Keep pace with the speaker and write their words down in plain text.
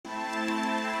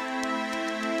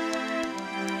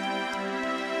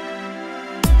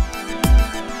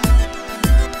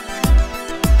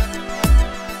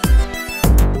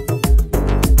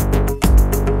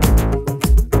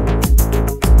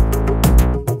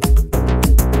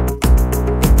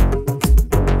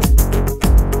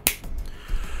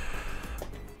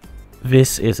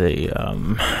This is a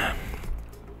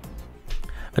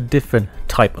different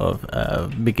type of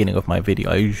beginning of my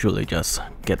video. I usually just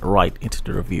get right into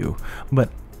the review, but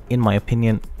in my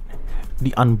opinion,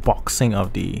 the unboxing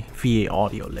of the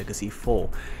Thieaudio Legacy 4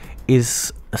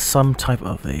 is some type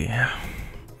of a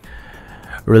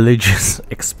religious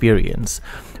experience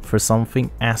for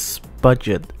something as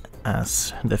budget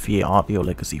as the Thieaudio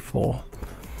Legacy 4.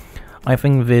 I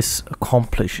think this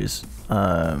accomplishes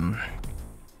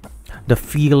the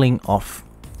feeling of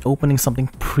opening something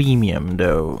premium,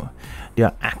 though they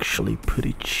are actually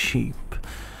pretty cheap.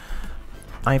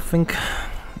 I think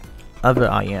other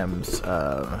IMs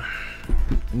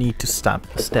need to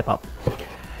step up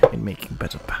in making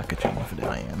better packaging for the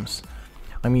IMs.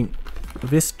 I mean,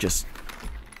 this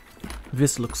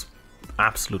looks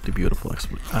absolutely beautiful,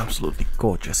 absolutely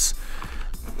gorgeous.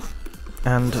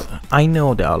 And I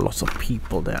know there are lots of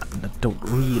people that don't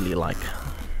really like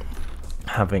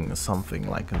having something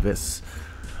like this,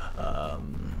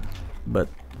 but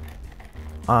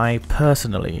I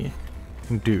personally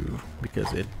do,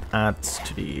 because it adds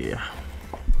to the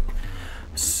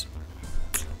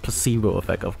placebo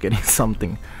effect of getting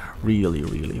something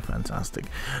really fantastic.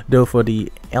 Though for the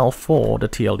L4, the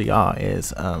TLDR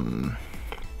is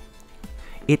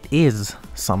it is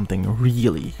something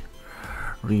really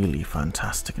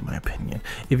fantastic in my opinion.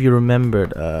 If you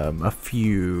remembered a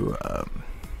few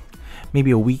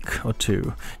maybe a week or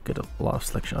two, get a lot of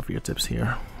selection of your tips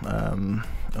here,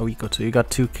 a week or two, you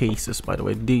got 2 cases, by the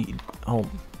way.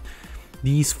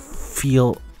 These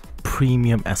feel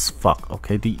premium as fuck.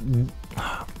 Okay,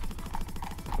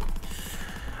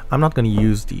 I'm not gonna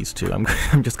use these two. I'm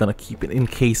just gonna keep it in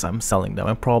case I'm selling them.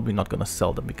 I'm probably not gonna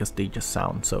sell them because they just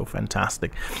sound so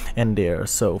fantastic and they're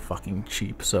so fucking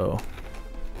cheap, so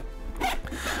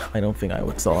I don't think I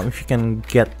would sell them. If you can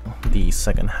get these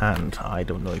second hand, I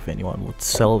don't know if anyone would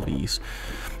sell these.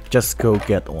 Just go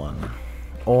get one,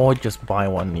 or just buy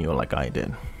one new like I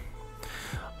did.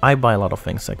 I buy a lot of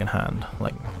things second hand,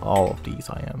 like all of these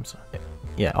IMs.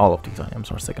 Yeah, all of these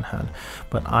IMs are second hand,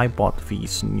 but I bought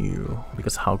these new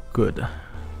because how good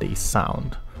they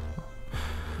sound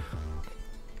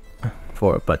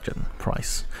for a budget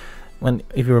price.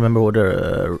 If you remember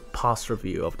the past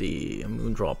review of the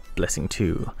Moondrop Blessing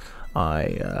 2,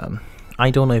 I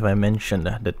don't know if I mentioned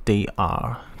that they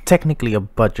are technically a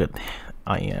budget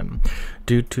IM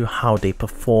due to how they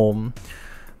perform.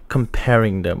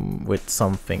 Comparing them with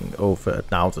something over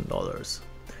 $1,000,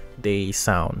 they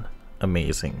sound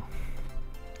amazing.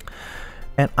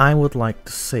 And I would like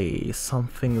to say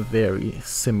something very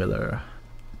similar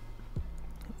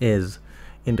is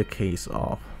in the case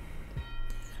of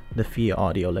the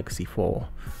Thieaudio Legacy 4.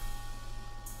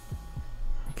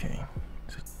 Okay,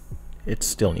 it's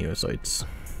still new, so the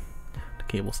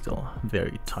cable's still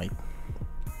very tight.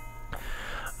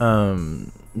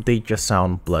 They just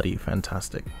sound bloody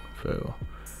fantastic for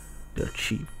their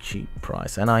cheap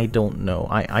price. And I don't know,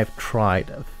 I've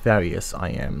tried various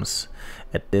IMs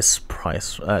at this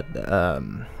price, at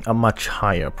a much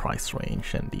higher price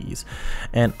range than these,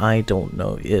 and I don't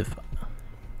know if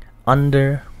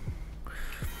under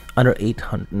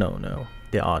 800, no,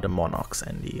 there are the Monarchs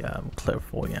and the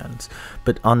Clairvoyants,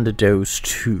 but under those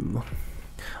two,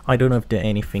 I don't know if there's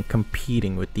anything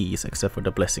competing with these except for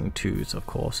the Blessing 2s, of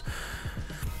course.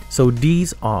 So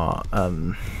these are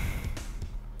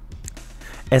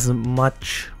as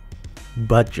much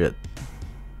budget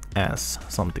as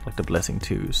something like the Blessing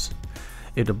 2s.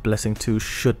 If the Blessing 2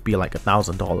 should be like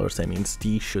 $1,000, that means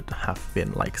these should have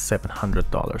been like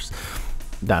 $700.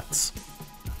 That's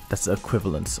the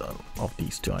equivalence of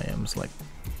these two IMs. Like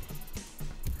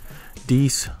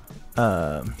these.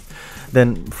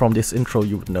 Then from this intro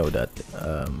you would know that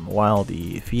while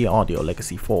the Thieaudio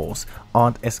Legacy 4s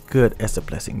aren't as good as the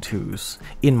Blessing 2s,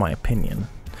 in my opinion,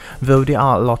 though there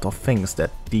are a lot of things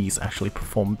that these actually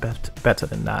perform better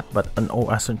than that, but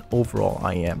as an overall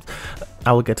IM,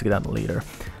 I will get to that later.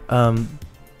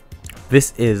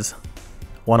 This is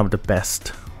one of the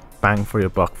best bang for your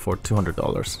buck for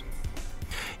 $200.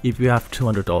 If you have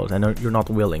 $200 and you're not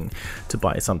willing to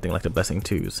buy something like the Blessing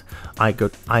 2s, I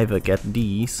could either get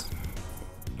these,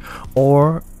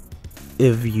 or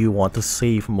if you want to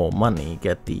save more money,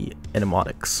 get the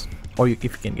animatics, or if you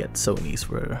can get Sony's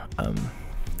for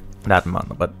that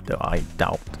amount, but I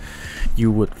doubt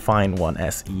you would find one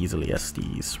as easily as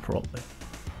these, probably.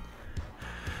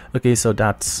 Okay, so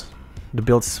that's the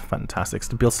build's fantastic.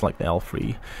 The build's like the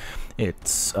L3.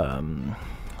 It's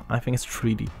I think it's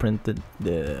 3D printed.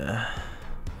 The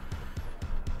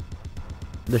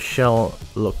shell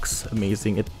looks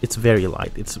amazing. It's very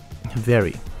light. It's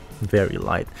very very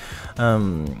light.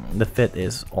 The fit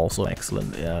is also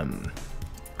excellent.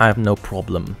 I have no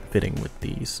problem fitting with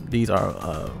these. These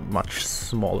are much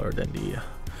smaller than the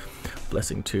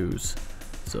Blessing 2s,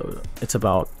 so it's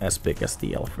about as big as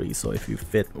the L3. So if you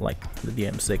fit like the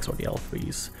DM6 or the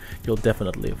L3s, you'll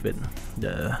definitely fit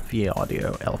the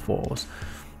Thieaudio L4s.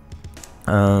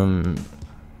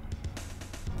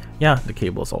 Yeah, the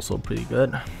cable is also pretty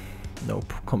good. No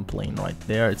complaint right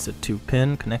there. It's a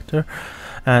 2-pin connector,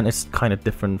 and it's kind of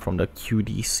different from the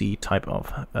QDC type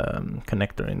of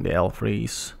connector in the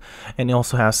L3s. And it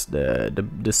also has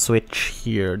the switch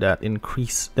here that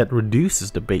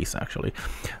reduces the bass, actually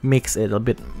makes it a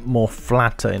bit more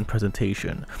flatter in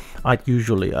presentation. I'd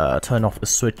usually turn off the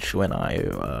switch when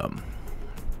I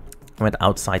went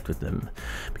outside with them,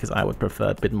 because I would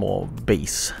prefer a bit more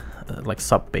bass, like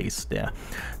sub bass there.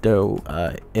 Though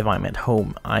if I'm at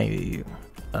home, I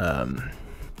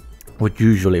would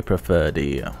usually prefer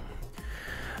the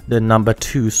number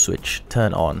 2 switch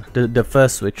turn on. The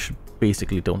first switch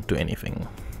basically don't do anything.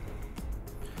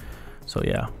 So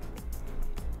yeah,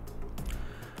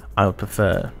 I would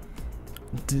prefer.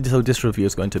 So this review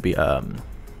is going to be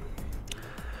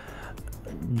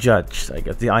judged, I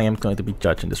guess. I am going to be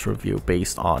judged in this review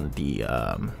based on the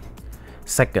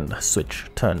second switch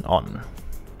turned on,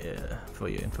 for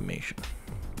your information.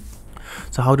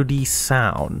 So how do these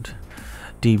sound?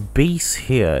 The bass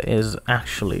here is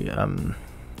actually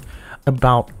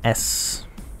about as,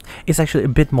 it's actually a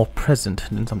bit more present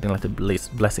than something like the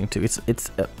Blessing 2.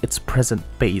 It's present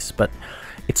bass, but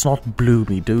it's not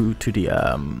bloomy due to the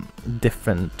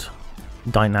different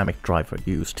dynamic driver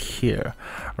used here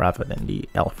rather than the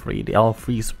L3. The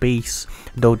L3's bass,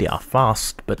 though they are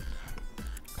fast, but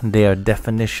their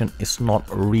definition is not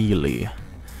really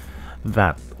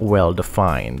that well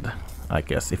defined, I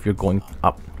guess. If you're going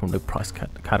up from the price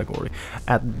category,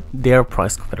 at their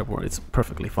price category, it's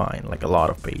perfectly fine. Like, a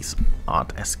lot of bass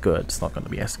aren't as good, it's not going to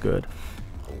be as good.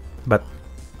 But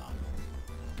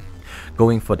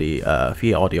going for the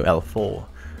Thieaudio L4,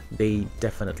 they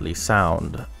definitely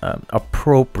sound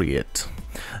appropriate,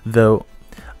 though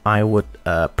I would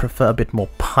prefer a bit more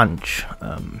punch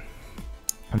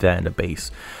there in the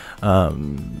bass.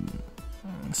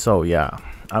 So yeah,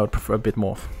 I would prefer a bit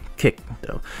more kick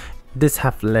though. This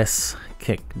have less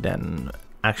kick than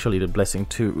actually the Blessing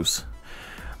 2s.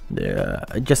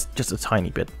 Just a tiny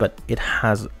bit, but it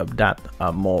has that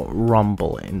more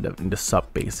rumble in the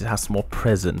sub bass. It has more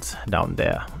presence down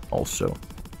there also.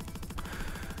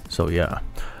 So yeah,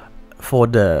 for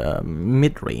the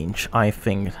mid-range, I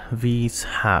think these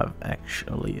have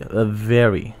actually a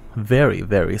very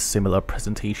similar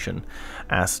presentation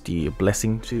as the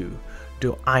Blessing 2,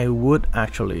 though I would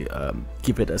actually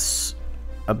give it a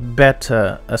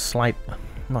slight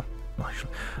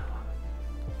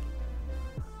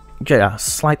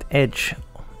slight edge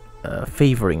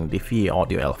favoring the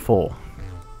Thieaudio L4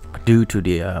 due to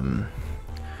the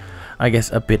I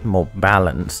guess a bit more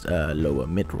balanced lower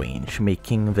mid-range,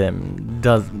 making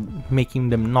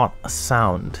them not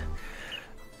sound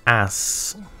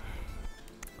as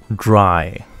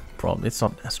dry. Probably it's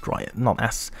not as dry, not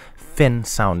as thin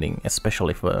sounding,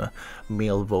 especially for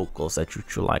male vocals that you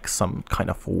like some kind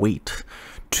of weight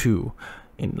to,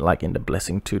 like in the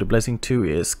Blessing 2. The Blessing 2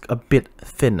 is a bit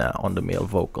thinner on the male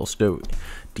vocals, though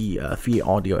the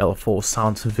Thieaudio L4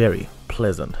 sounds very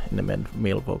pleasant in the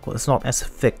male vocal. It's not as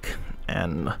thick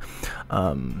and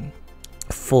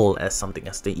full as something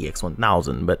as the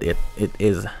EX1000, but it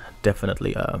is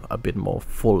definitely a bit more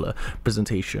fuller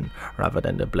presentation rather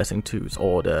than the Blessing 2s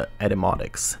or the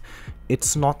Etymatics.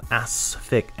 It's not as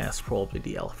thick as probably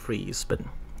the L3s, but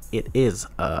it is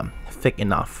thick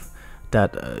enough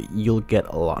that you'll get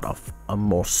a lot of a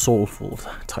more soulful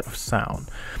type of sound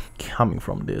coming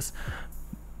from this.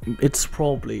 It's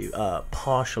probably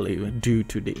partially due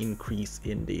to the increase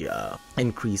in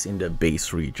the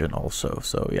bass region also.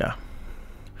 So yeah,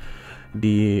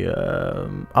 the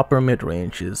upper mid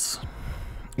range it's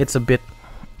a bit,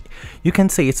 you can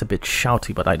say it's a bit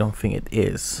shouty, but I don't think it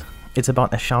is. It's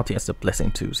about as shouty as the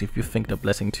Blessing 2s. If you think the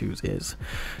Blessing 2s is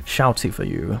shouty for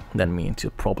you, then means you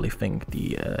probably think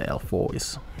the L4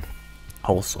 is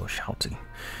also shouty.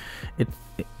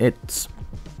 It's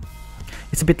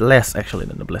a bit less actually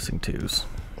than the Blessing 2s.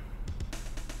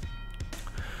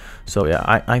 So yeah,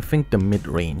 I think the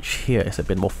mid-range here is a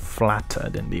bit more flatter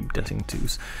than the Blessing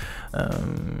 2s.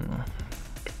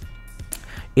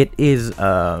 It is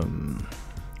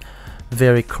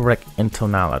very correct in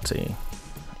tonality,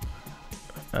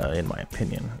 in my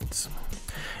opinion.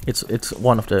 It's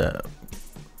one of the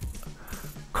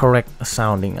correct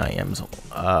sounding IMs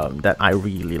that I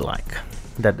really like.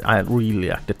 that I really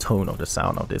like the tone of the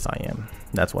sound of this IM.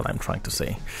 That's what I'm trying to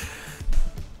say.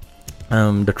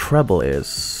 The treble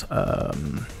is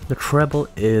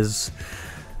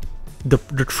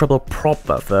the treble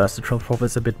proper. First, the treble proper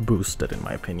is a bit boosted in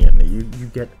my opinion. You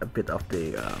get a bit of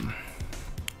the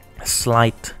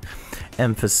slight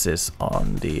emphasis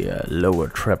on the lower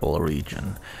treble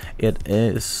region. It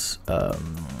is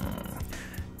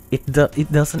it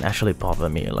doesn't actually bother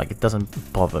me. Like, it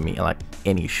doesn't bother me like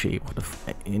any shape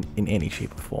in any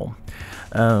shape or form.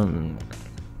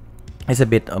 It's a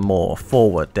bit more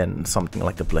forward than something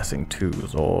like the Blessing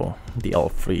 2s or the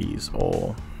L3s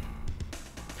or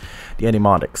the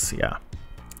Animatics. Yeah,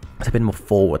 it's a bit more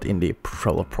forward in the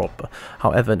treble proper.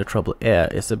 However, the treble air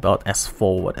is about as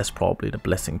forward as probably the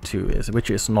Blessing 2 is, which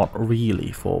is not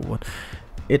really forward.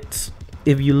 It's,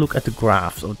 if you look at the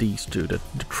graphs of these two, the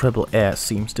treble air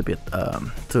seems to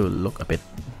look a bit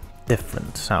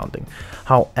different sounding.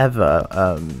 However,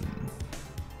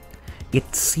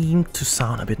 it seemed to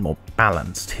sound a bit more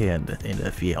balanced here in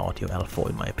the Thieaudio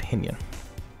L4 in my opinion.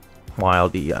 While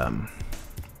the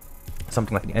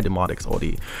something like the Animatics or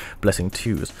the Blessing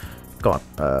 2s got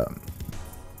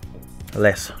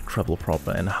less treble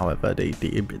proper, and however they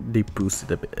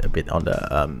boosted a bit on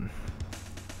the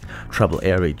treble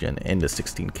air region in the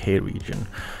 16K region.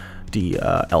 The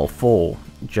L4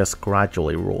 just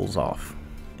gradually rolls off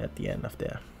at the end of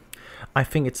there. I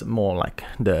think it's more like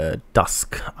the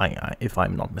dusk, if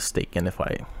I'm not mistaken, if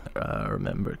I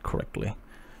remember it correctly.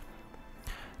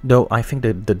 Though I think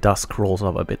the dusk rolls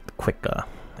off a bit quicker,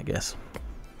 I guess.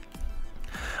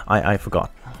 I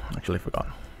forgot, actually forgot.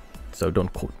 So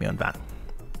don't quote me on that.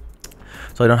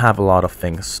 So I don't have a lot of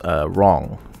things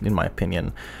wrong, in my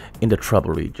opinion, in the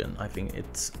treble region. I think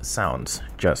it sounds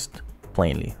just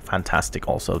plainly fantastic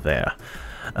also there.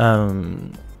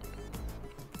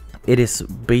 It is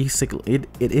basically,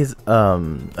 it is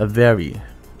overall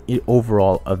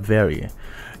a very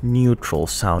neutral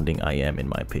sounding IM in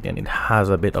my opinion. It has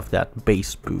a bit of that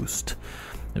bass boost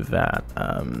that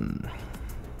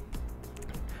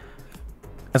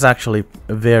is actually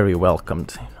very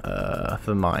welcomed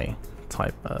for my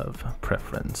type of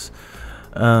preference.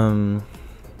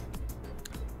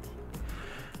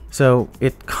 So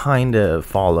it kind of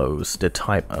follows the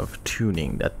type of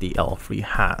tuning that the L3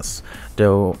 has,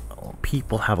 though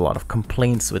people have a lot of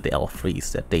complaints with the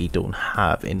L3s that they don't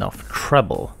have enough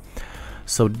treble.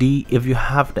 So if you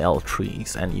have the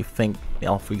L3s and you think the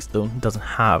L3s doesn't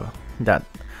have that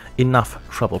enough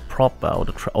treble proper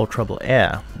or treble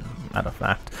air, matter of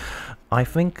fact, I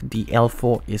think the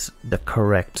L4 is the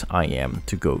correct IM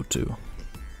to go to.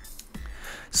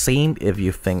 Same if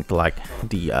you think like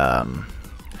the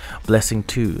Blessing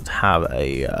 2 have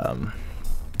a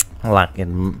like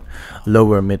in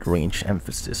lower mid-range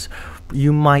emphasis.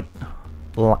 You might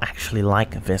actually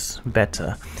like this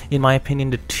better. In my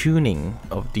opinion, the tuning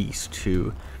of these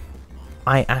two,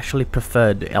 I actually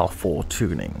prefer the L4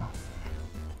 tuning,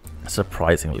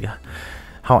 surprisingly.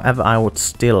 However, I would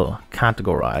still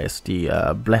categorize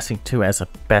the Blessing 2 as a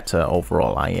better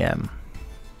overall IM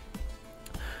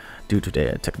due to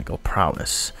their technical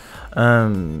prowess.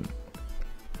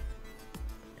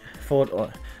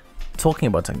 Talking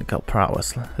about technical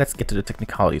prowess, let's get to the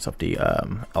technicalities of the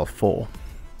L4.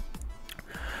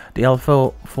 The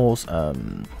L4's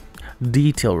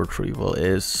detail retrieval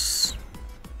is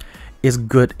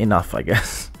good enough, I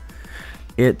guess.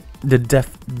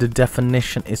 The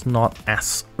definition is not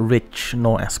as rich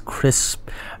nor as crisp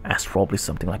as probably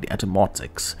something like the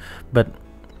Animatics, but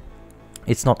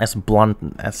it's not as blunt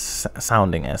as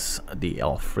sounding as the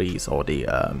L3s or the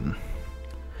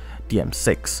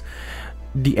DM6.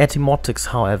 The Animatics,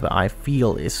 however, I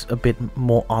feel is a bit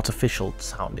more artificial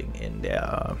sounding in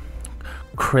their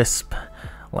crisp,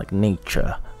 like,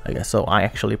 nature, I guess. So I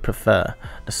actually prefer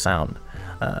the sound,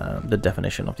 the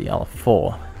definition of the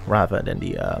L4 rather than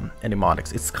the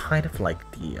Animatics. It's kind of like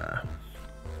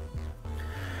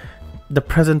the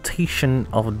presentation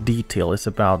of detail is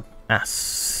about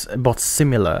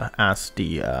similar as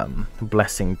the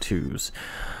Blessing 2s,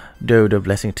 though the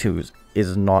Blessing 2s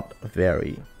is not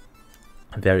very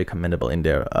commendable in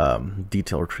their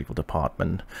detail retrieval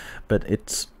department, but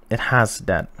it has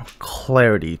that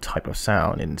clarity type of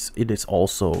sound, and it is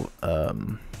also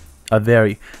a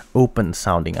very open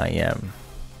sounding IM,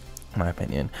 in my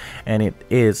opinion, and it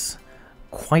is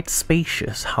quite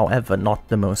spacious. However, not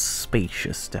the most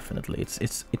spacious. Definitely,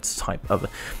 it's type of,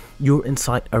 you're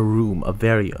inside a room, a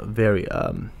very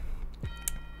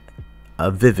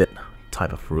a vivid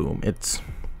type of room.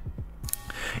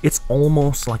 It's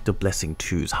almost like the Blessing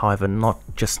 2s, however not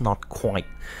quite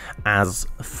as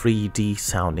 3D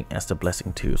sounding as the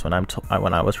Blessing 2s.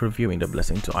 When I was reviewing the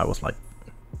Blessing 2, I was like,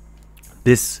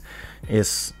 this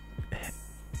is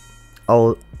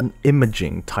an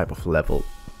imaging type of level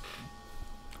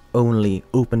only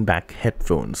open back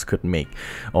headphones could make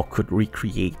or could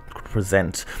recreate, could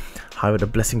present. However, the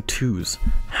Blessing 2s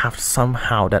have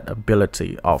somehow that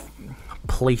ability of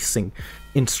placing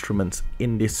instruments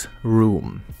in this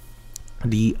room.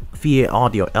 The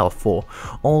Thieaudio L4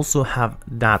 also have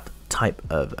that type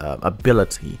of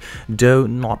ability, though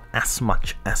not as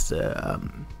much as the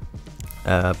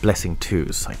Blessing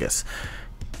 2s, I guess.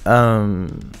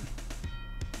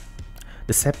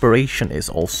 The separation is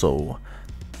also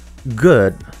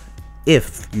good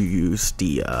if you use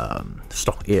the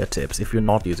stock ear tips. If you're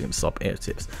not using the stock ear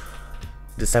tips,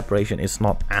 the separation is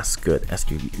not as good as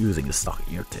you using the stock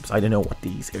ear tips. I don't know what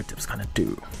these ear tips kind of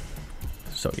do.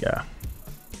 So yeah,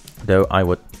 though I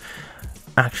would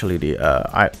actually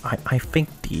I think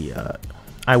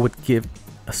I would give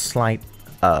a slight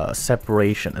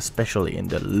separation, especially in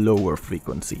the lower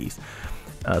frequencies,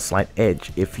 a slight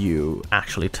edge if you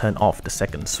actually turn off the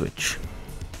second switch.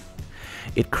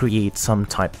 It creates some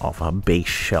type of a bass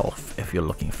shelf if you're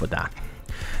looking for that.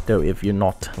 Though if you're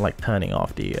not like turning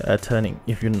off the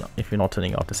if you're not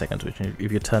turning off the second switch,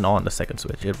 if you turn on the second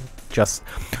switch, it just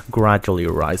gradually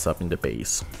rise up in the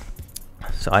bass.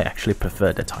 So I actually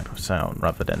prefer that type of sound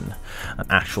rather than an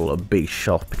actual bass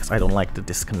shelf, because I don't like the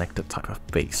disconnected type of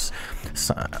bass.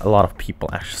 So a lot of people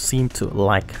actually seem to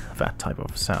like that type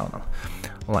of sound.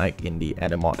 Like in the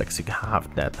Ademodex, you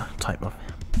have that type of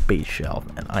bass shelf,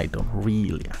 and I don't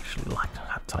really actually like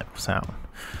that type of sound.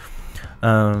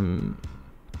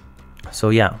 So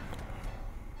yeah,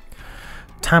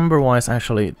 timbre wise,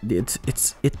 actually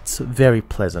it's very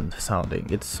pleasant sounding.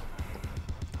 It's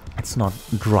not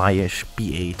dryish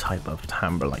BA type of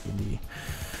timbre like in the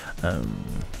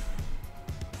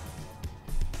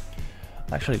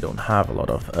actually don't have a lot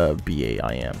of BA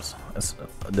IMs.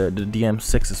 The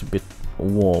DM6 is a bit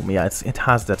warm. Yeah, it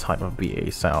has that type of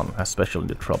BA sound, especially in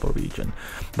the treble region,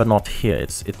 but not here.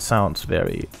 It sounds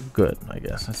very good, I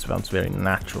guess. It sounds very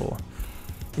natural.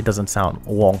 It doesn't sound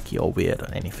wonky or weird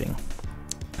or anything.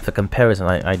 For comparison,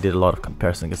 I did a lot of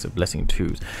comparison against the Blessing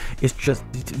 2s. It's just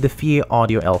the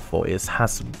Thieaudio L4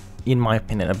 has, in my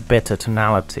opinion, a better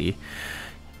tonality,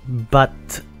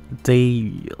 but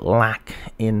they lack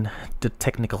in the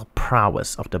technical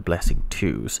prowess of the Blessing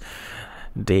 2s.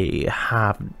 They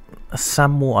have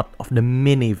somewhat of the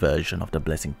mini version of the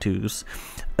Blessing 2s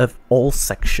of all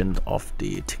sections of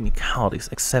the technicalities,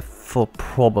 except for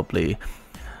probably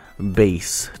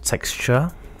bass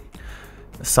texture,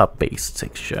 sub bass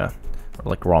texture,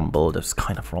 like rumble, this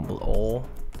kind of rumble, or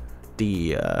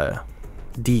the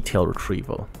detail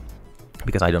retrieval,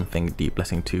 because I don't think the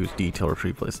Blessing 2's detail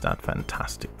retrieval is that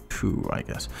fantastic too, I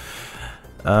guess.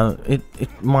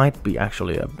 It might be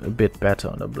actually a bit better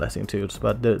on the Blessing 2s,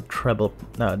 but the treble,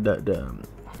 the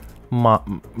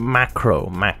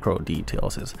macro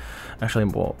details is actually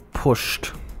more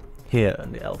pushed here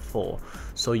in the L4,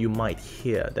 so you might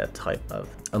hear that type of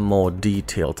a more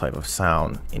detailed type of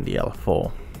sound in the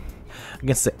L4.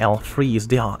 Against the L3s,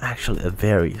 they are actually a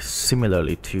very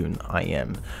similarly tuned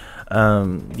IM.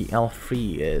 The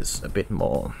L3 is a bit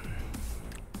more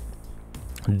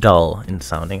dull in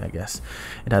sounding, I guess.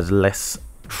 It has less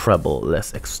treble,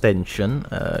 less extension.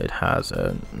 It has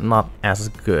not as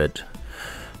good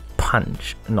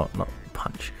punch, not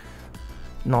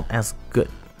as good.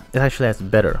 It actually has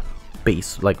better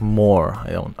bass, like more.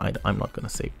 I'm not gonna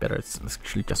say better. It's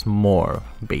actually just more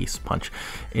bass punch.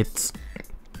 It's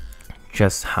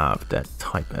just have that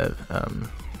type of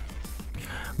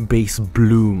bass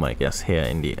bloom, I guess, here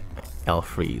in the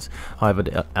L3s. However,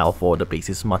 the L4, the bass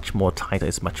is much more tighter,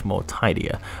 it's much more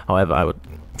tidier. However, I would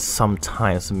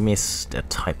sometimes miss that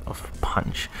type of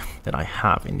punch that I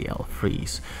have in the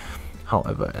L3s.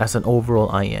 However, as an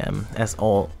overall IM, as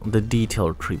all the detail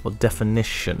retrieval,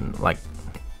 definition, like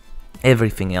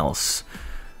everything else,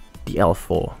 the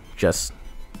L4 just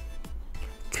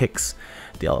kicks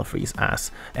the L3's ass,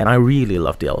 and I really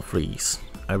love the L3s.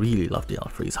 I really love the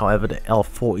L3s. However, the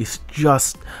L4 is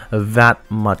just that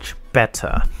much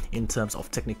better in terms of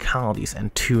technicalities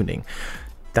and tuning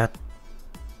that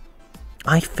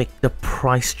I think the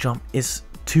price jump is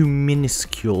too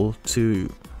minuscule to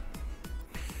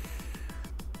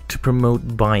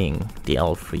promote buying the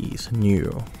L3s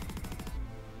new.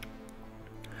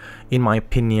 In my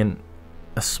opinion,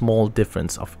 a small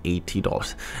difference of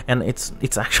 $80, and it's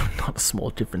actually not a small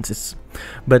difference,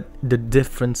 but the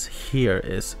difference here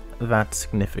is that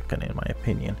significant in my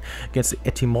opinion against the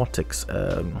Etymotic's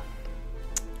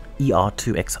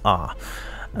ER2XR.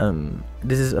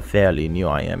 This is a fairly new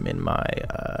IM in my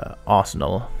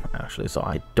arsenal actually, so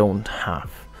I don't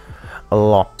have a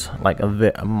lot, like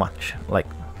much, like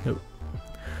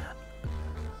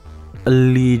a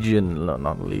legion, no,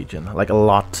 not a legion, like a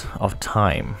lot of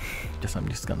time. I'm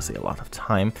just gonna say a lot of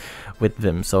time with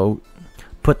them. So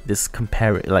put this,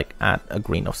 compare it, like add a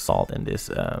grain of salt in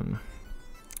this,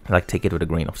 like take it with a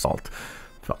grain of salt.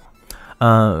 So,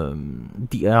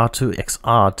 the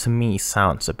R2XR to me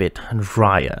sounds a bit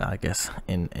drier, I guess,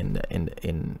 in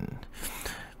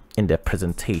their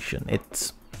presentation.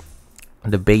 It's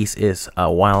the bass is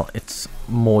while it's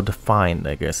more defined,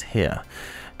 I guess, here,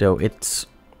 though it's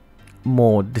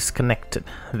more disconnected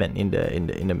than in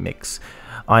the mix.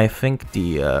 I think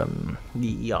the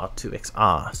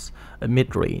ER2XR's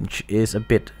mid-range is a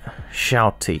bit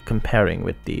shouty comparing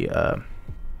with the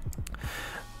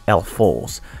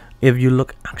L4s. If you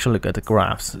actually look at the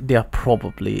graphs, they are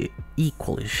probably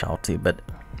equally shouty, but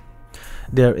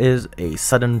there is a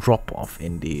sudden drop-off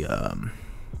in the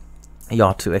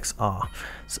ER2XR.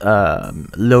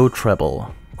 Low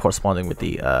treble corresponding with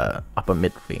the upper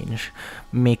mid-range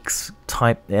makes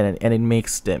and it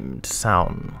makes them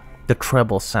sound, the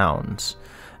treble sounds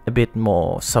a bit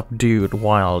more subdued,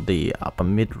 while the upper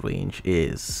mid-range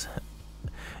is,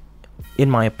 in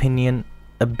my opinion,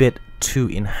 a bit too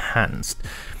enhanced,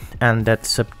 and that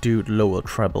subdued lower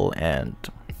treble and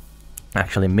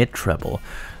actually mid-treble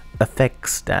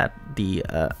affects that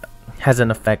has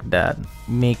an effect that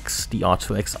makes the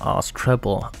R2XR's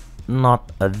treble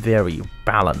not a very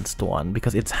balanced one,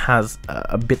 because it has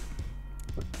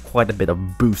quite a bit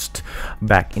of boost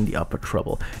back in the upper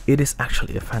treble. It is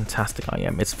actually a fantastic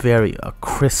IM. It's very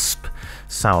crisp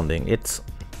sounding. It's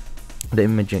the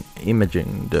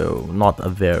imaging though not a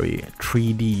very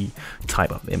 3D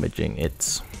type of imaging.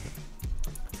 It's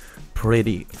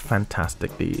pretty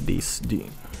fantastic.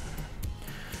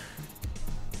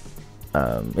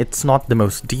 It's not the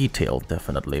most detailed,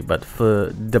 definitely, but for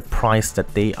the price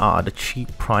that they are, the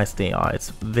cheap price they are, it's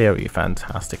very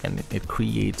fantastic, and it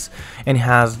creates and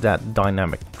has that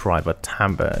dynamic driver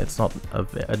timbre. It's not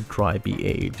a dry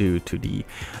BA due to the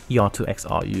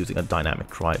ER2XR using a dynamic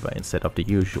driver instead of the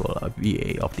usual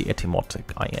BA of the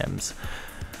Etymotic IMs.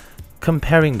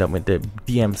 Comparing them with the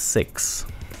DM6,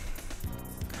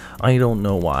 I don't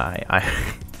know why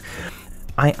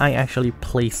I actually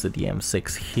placed the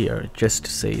DM6 here just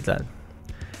to say that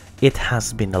it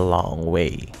has been a long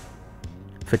way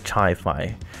for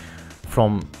Chi-Fi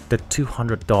from the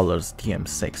 $200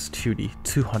 DM6 to the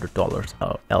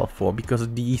 $200 L4,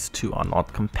 because these two are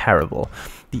not comparable.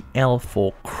 The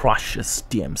L4 crushes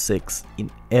DM6 in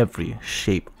every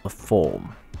shape or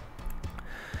form,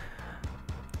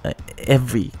 in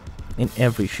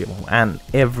every shape and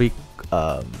every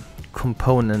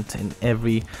component, in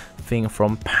everything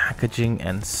from packaging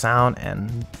and sound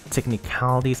and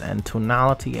technicalities and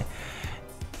tonality.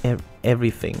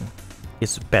 Everything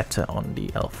is better on the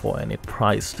L4, and it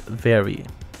priced very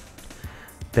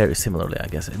similarly, I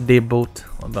guess. They both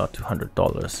about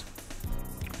 $200.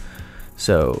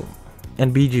 So,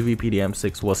 and BGV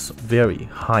PDM6 was very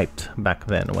hyped back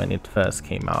then when it first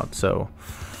came out, so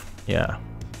yeah,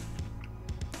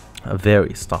 a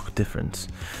very stark difference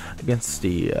against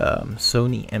the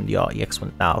Sony MDR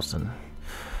EX1000.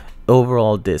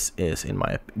 Overall, this is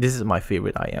my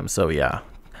favorite IM. So yeah,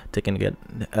 take it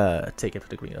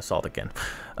with a grain of salt again.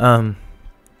 The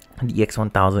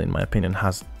EX1000, in my opinion,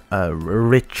 has a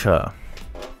richer,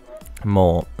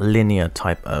 more linear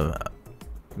type of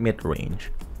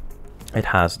mid-range. It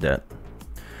has that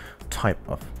type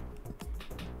of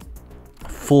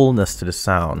fullness to the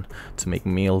sound to make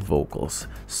male vocals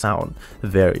sound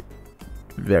very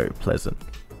pleasant.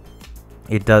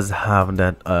 It does have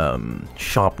that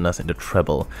sharpness in the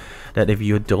treble that if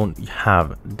you don't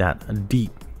have that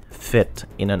deep fit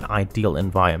in an ideal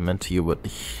environment, it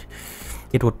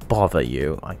would bother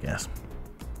you, I guess.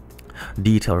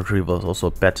 Detail retrieval is also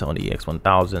better on the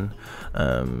EX1000.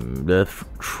 The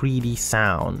 3D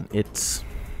sound, it's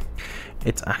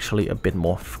actually a bit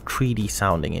more 3D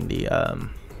sounding in the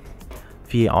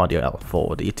Thieaudio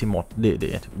L4.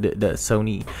 The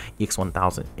Sony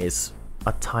EX1000 is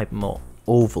a type more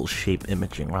oval shape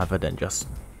imaging rather than just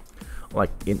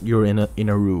like you're in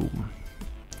a room.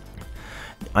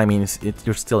 I mean,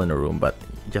 you're still in a room, but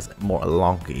just more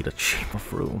elongated shape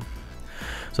of room.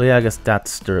 So yeah, I guess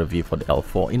that's the review for the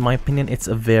L4. In my opinion, it's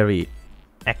a very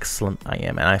excellent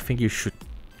IM, and I think you should,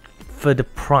 for the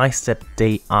price that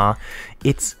they are,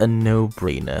 it's a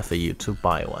no-brainer for you to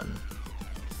buy one.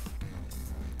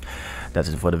 That's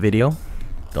it for the video.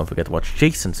 Don't forget to watch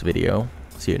Jason's video.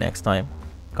 See you next time.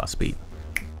 Godspeed.